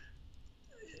museum,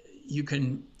 you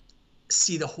can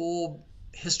see the whole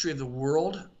history of the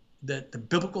world, the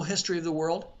biblical history of the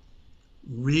world,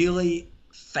 really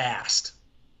fast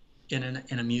in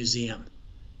a museum.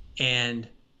 And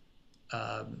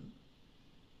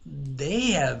they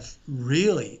have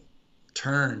really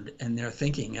turned in their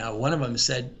thinking. One of them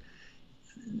said,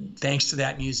 thanks to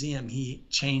that museum, he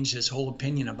changed his whole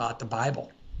opinion about the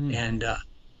Bible and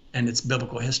its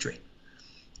biblical history.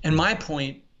 And my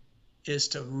point is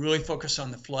to really focus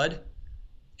on the flood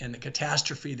and the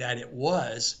catastrophe that it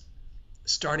was,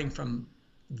 starting from,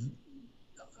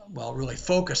 really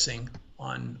focusing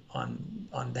on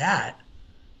that,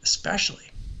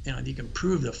 especially. You can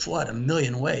prove the flood a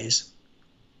million ways.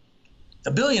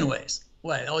 A billion ways.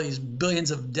 What, all these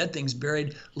billions of dead things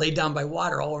buried, laid down by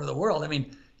water all over the world. I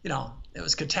mean, it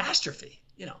was catastrophe,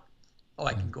 Oh,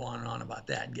 I can go on and on about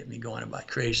that and get me going about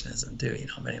creationism too,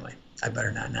 But anyway, I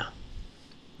better not now.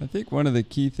 I think one of the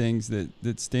key things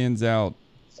that stands out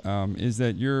is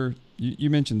that you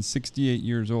mentioned 68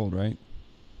 years old, right?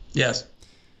 Yes.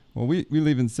 Well, we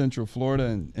live in Central Florida,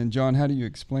 and John, how do you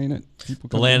explain it? People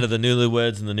The land of the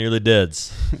newlyweds and the nearly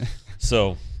deads.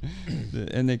 So,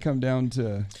 and they come down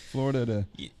to Florida to.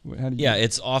 How do you? Yeah,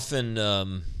 it's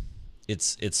often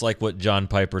it's like what John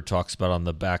Piper talks about on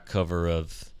the back cover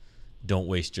of "Don't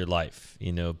Waste Your Life."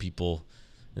 You know, people.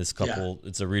 This couple. Yeah.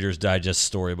 It's a Reader's Digest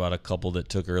story about a couple that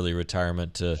took early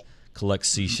retirement to collect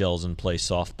seashells and play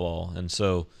softball, and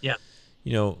so. Yeah.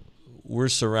 You know, we're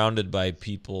surrounded by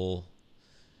people.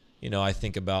 You know, I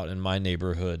think about in my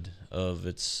neighborhood of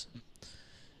it's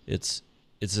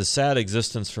a sad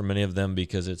existence for many of them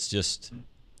because it's just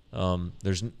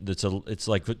it's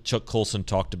like what Chuck Colson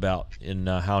talked about in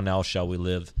How Now Shall We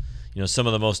Live. You know, some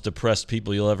of the most depressed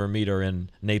people you'll ever meet are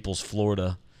in Naples,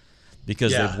 Florida,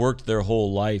 because they've worked their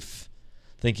whole life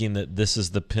thinking that this is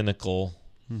the pinnacle,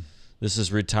 this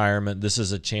is retirement, this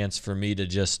is a chance for me to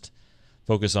just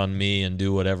focus on me and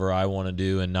do whatever I want to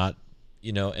do and not,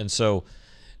 you know, and so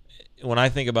when I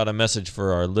think about a message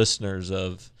for our listeners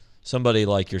of somebody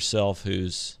like yourself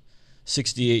who's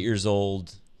 68 years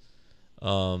old,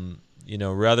 you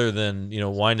know, rather than, you know,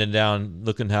 winding down,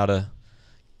 looking how to,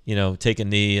 you know, take a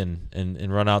knee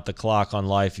and run out the clock on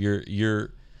life, you're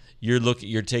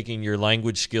taking your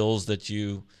language skills that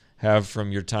you have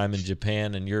from your time in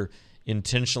Japan and you're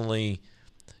intentionally,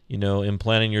 you know,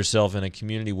 implanting yourself in a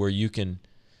community where you can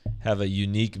have a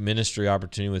unique ministry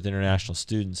opportunity with international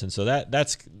students. And so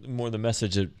that's more the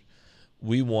message that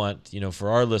we want, you know,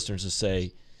 for our listeners to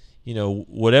say, you know,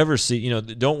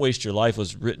 Don't Waste Your Life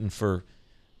was written for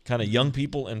kind of young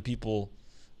people and people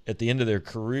at the end of their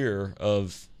career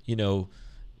of, you know,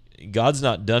 God's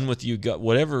not done with you. God,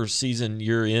 whatever season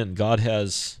you're in, God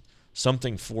has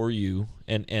something for you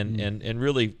and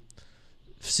really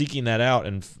seeking that out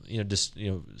and, you know, just,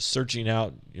 you know, searching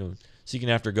out, you know,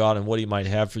 seeking after God and what he might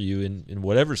have for you in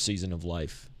whatever season of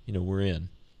life, you know, we're in.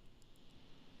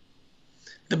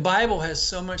 The Bible has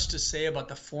so much to say about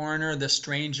the foreigner, the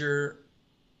stranger,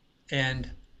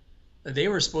 and they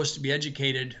were supposed to be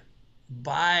educated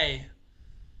by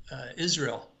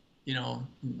Israel, you know,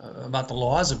 about the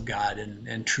laws of God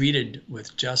and treated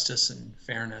with justice and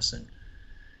fairness.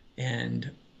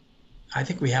 And I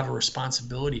think we have a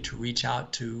responsibility to reach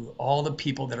out to all the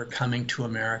people that are coming to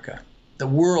America. The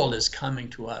world is coming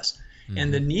to us. Mm-hmm.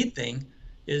 And the neat thing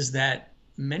is that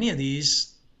many of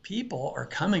these people are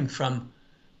coming from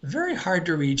very hard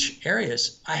to reach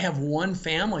areas. I have one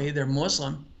family, they're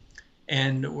Muslim,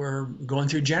 and we're going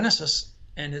through Genesis,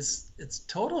 and it's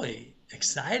totally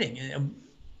exciting. And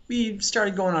we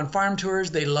started going on farm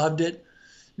tours, they loved it.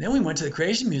 And then we went to the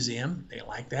Creation Museum, they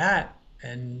liked that.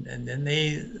 And then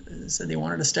they said they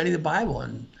wanted to study the Bible,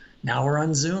 and now we're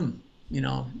on Zoom, you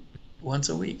know, once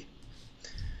a week.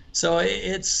 So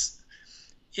it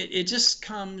just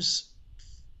comes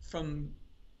from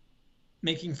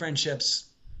making friendships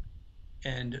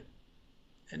and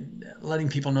letting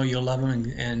people know you love them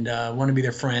and want to be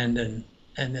their friend, and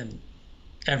then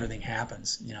everything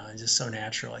happens, you know, just so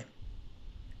naturally.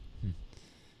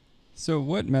 So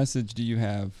what message do you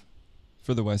have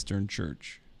for the Western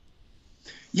Church?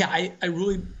 Yeah, I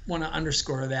really want to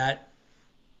underscore that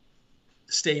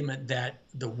statement that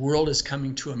the world is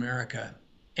coming to America,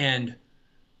 and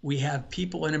we have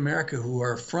people in America who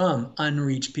are from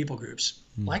unreached people groups,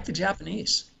 like the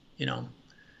Japanese, you know,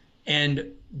 and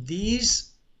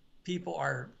these people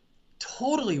are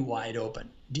totally wide open.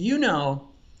 Do you know,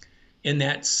 in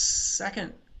that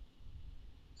second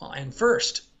and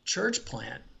first church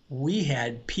plant, we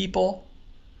had people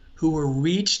who were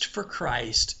reached for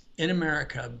Christ in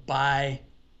America by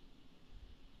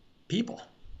people,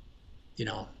 you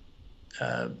know.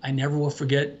 I never will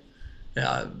forget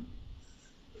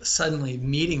suddenly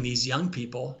meeting these young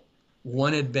people.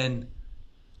 One had been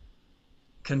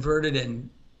converted in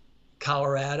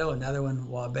Colorado, another one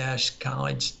Wabash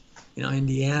College, you know,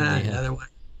 Indiana. Another one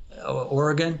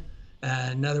Oregon,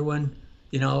 another one,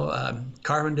 you know,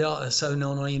 Carbondale, Southern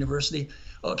Illinois University.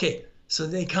 Okay, so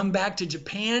they come back to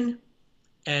Japan,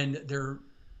 and they're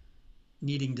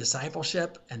needing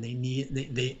discipleship, and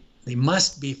they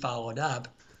must be followed up.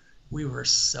 We were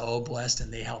so blessed,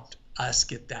 and they helped us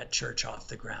get that church off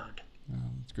the ground. Oh,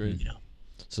 that's great. You know,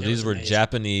 so these were amazing.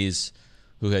 Japanese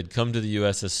who had come to the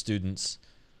U.S. as students,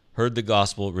 heard the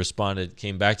gospel, responded,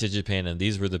 came back to Japan, and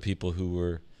these were the people who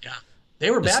were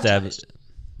they were baptized.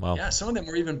 Wow. Yeah, some of them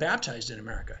were even baptized in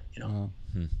America. You know,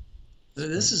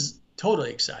 this is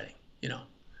totally exciting. You know,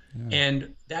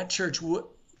 and that church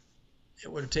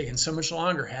it would have taken so much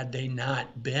longer had they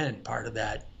not been part of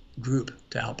that group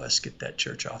to help us get that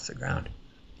church off the ground,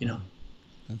 you know.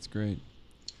 That's great.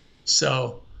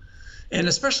 So, and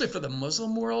especially for the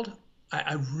Muslim world,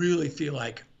 I really feel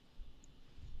like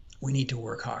we need to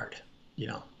work hard.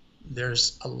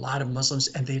 There's a lot of Muslims,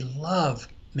 and they love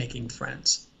making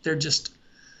friends. They're just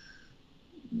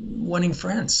wanting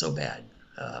friends so bad.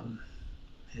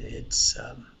 It's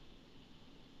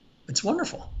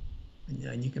wonderful.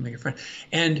 And you can make a friend.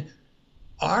 And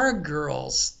our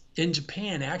girls in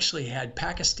Japan actually had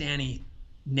Pakistani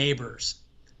neighbors.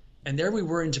 And there we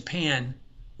were in Japan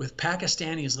with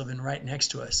Pakistanis living right next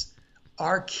to us.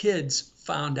 Our kids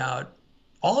found out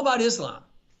all about Islam.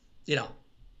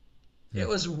 It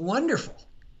was wonderful.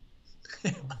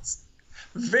 It was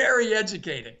very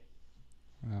educating.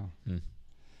 Wow.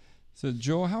 So,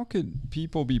 Joel, how could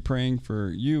people be praying for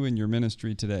you and your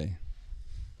ministry today?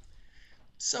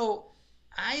 So,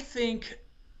 I think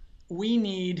we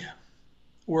need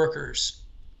workers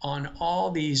on all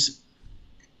these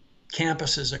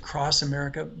campuses across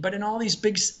America, but in all these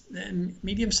big,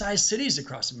 medium-sized cities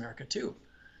across America too.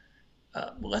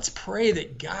 Let's pray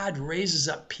that God raises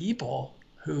up people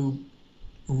who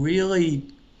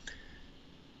really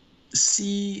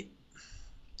see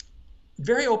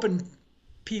very open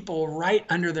people right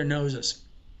under their noses.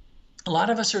 A lot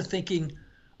of us are thinking,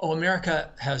 oh, America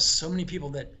has so many people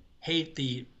that hate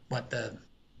what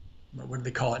do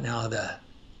they call it now?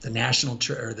 The national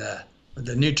or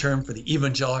the new term for the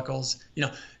evangelicals.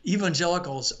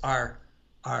 Evangelicals are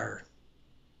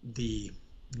the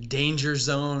danger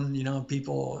zone.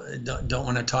 People don't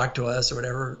want to talk to us or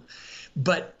whatever.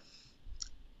 But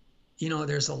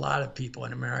there's a lot of people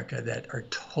in America that are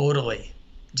totally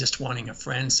just wanting a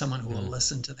friend, someone who will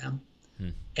listen to them.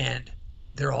 And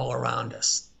they're all around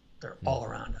us. They're all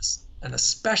around us. And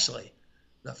especially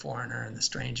the foreigner and the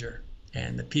stranger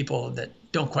and the people that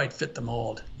don't quite fit the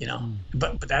mold,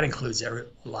 but that includes a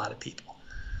lot of people.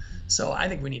 So I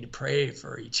think we need to pray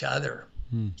for each other,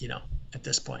 at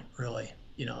this point, really,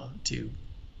 to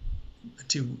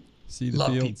see the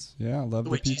love fields. People, love the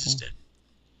way people. Jesus did.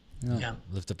 Yeah.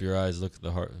 Lift up your eyes. Look,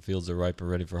 the fields are ripe and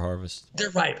ready for harvest.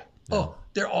 They're ripe. Yeah. Oh,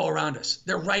 they're all around us.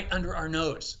 They're right under our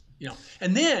nose.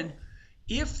 And then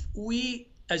if we,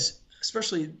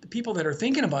 especially the people that are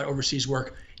thinking about overseas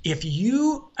work, if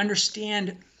you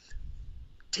understand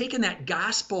taking that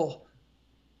gospel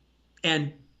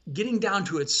and getting down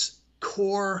to its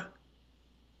core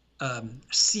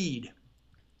seed,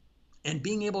 and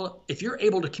if you're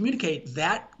able to communicate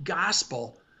that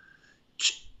gospel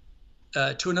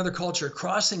to another culture,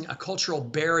 crossing a cultural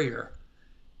barrier,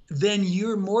 then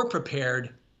you're more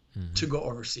prepared to go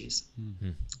overseas.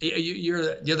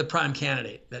 You're the prime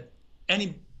candidate that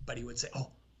anybody would say, oh,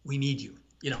 we need you,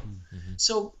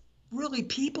 So really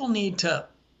people need to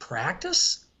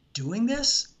practice doing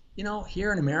this,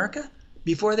 here in America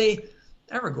before they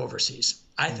ever go overseas,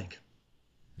 I think.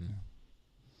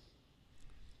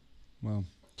 Well,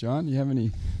 John, do you have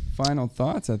any final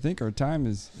thoughts? I think our time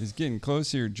is getting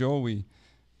close here. Joel,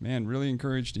 really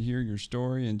encouraged to hear your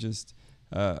story and just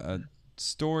a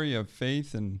story of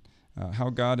faith and how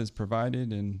God has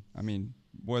provided. And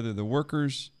whether the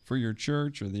workers for your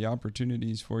church or the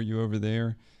opportunities for you over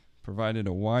there, provided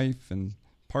a wife and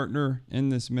partner in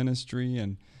this ministry,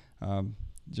 and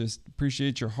just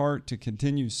appreciate your heart to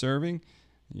continue serving.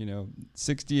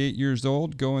 68 years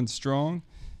old, going strong.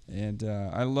 And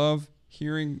I love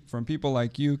hearing from people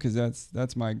like you, because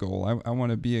that's my goal. I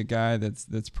want to be a guy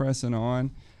that's pressing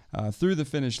on through the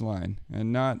finish line,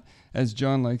 and not, as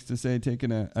John likes to say,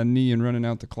 taking a knee and running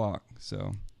out the clock.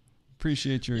 So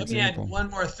appreciate your example. Let me add one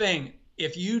more thing.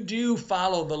 If you do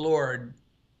follow the Lord,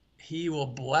 He will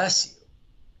bless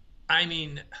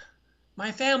you.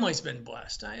 My family's been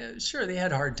blessed. Sure, they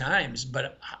had hard times,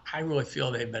 but I really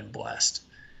feel they've been blessed.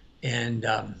 And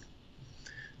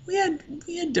we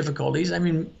had difficulties.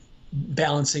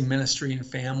 Balancing ministry and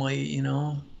family.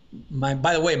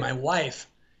 By the way, my wife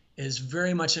is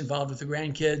very much involved with the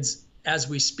grandkids. As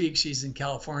we speak, she's in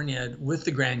California with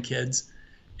the grandkids,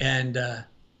 and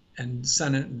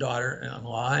son and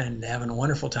daughter-in-law, and having a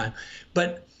wonderful time.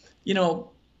 But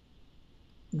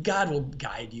God will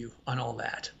guide you on all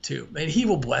that too, and He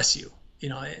will bless you.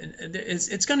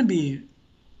 It's going to be,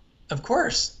 of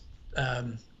course,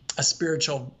 a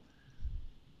spiritual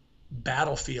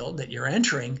battlefield that you're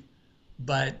entering,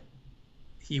 but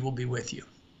He will be with you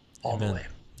all the way.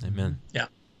 Amen. Yeah.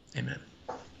 Amen.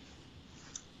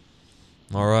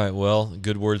 All right. Well,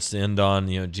 good words to end on.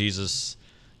 Jesus,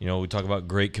 we talk about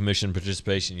Great Commission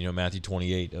participation, Matthew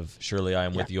 28 of surely I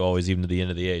am with you always, even to the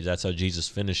end of the age. That's how Jesus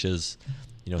finishes,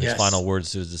 his final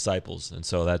words to his disciples. And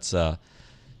so that's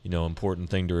important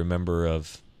thing to remember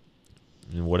of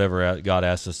whatever God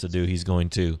asks us to do, He's going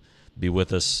to be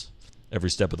with us every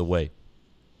step of the way.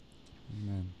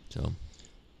 Amen. So,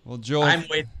 Well, Joel, I'm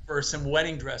waiting for some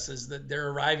wedding dresses that they're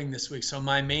arriving this week. So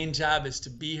my main job is to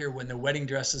be here when the wedding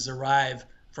dresses arrive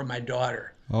for my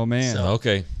daughter. oh man, So-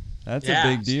 Okay. that's Yeah,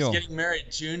 a big deal. She's getting married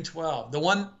June 12th. The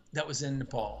one that was in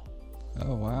Nepal.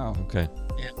 Oh wow, Okay.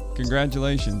 Yeah.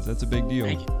 congratulations, that's a big deal.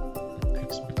 Thank you.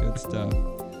 Thanks. Good stuff.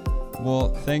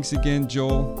 Well, thanks again,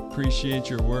 Joel. Appreciate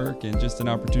your work and just an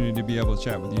opportunity to be able to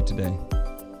chat with you today.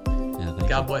 Yeah, thank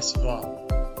God you. bless you all.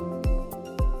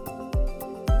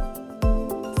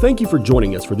 Thank you for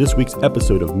joining us for this week's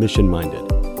episode of Mission Minded.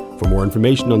 For more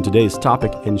information on today's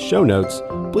topic and show notes,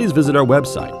 please visit our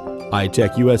website,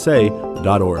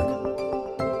 itechusa.org.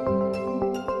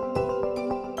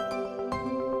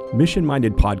 Mission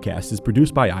Minded Podcast is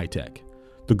produced by iTech.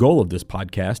 The goal of this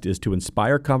podcast is to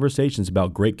inspire conversations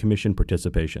about Great Commission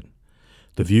participation.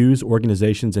 The views,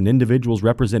 organizations, and individuals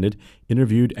represented,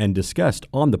 interviewed, and discussed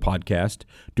on the podcast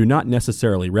do not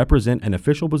necessarily represent an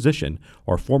official position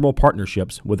or formal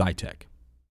partnerships with iTech.